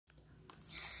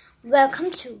Welcome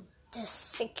to the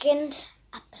second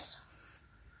episode,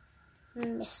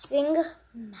 Missing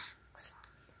Max.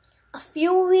 A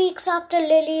few weeks after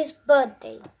Lily's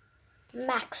birthday,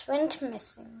 Max went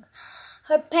missing.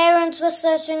 Her parents were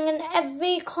searching in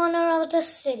every corner of the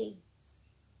city.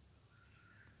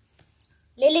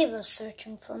 Lily was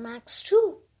searching for Max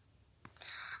too.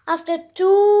 After 2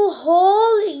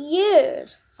 whole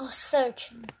years of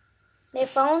searching, they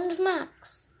found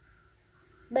Max.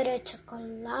 But it took a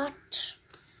lot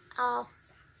of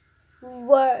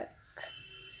work.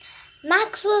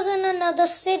 Max was in another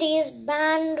city's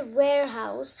banned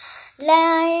warehouse,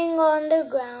 lying on the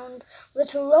ground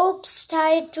with ropes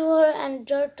tied to her and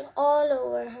dirt all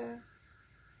over her.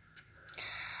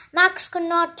 Max could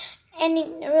not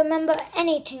remember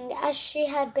anything as she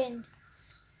had been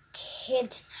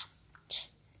kidnapped.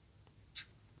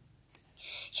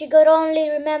 She could only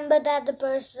remember that the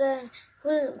person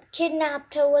who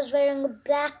kidnapped her was wearing a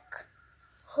black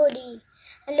hoodie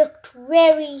and looked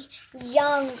very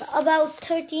young, about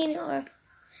 13 or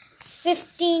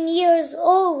 15 years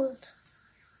old.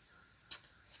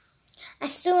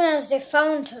 As soon as they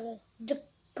found her, the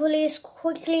police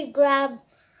quickly grabbed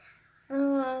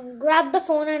the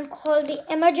phone and called the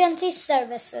emergency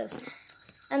services.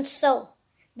 And so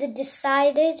they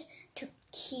decided to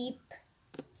keep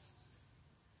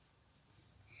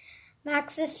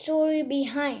Max's story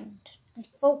behind and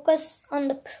focus on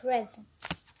the present.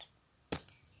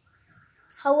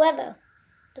 However,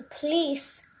 the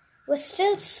police were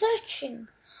still searching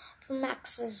for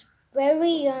Max's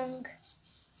very young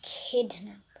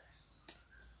kidnapper.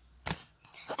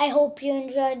 I hope you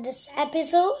enjoyed this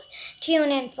episode. Tune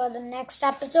in for the next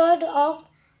episode of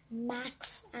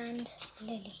Max and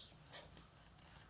Lily.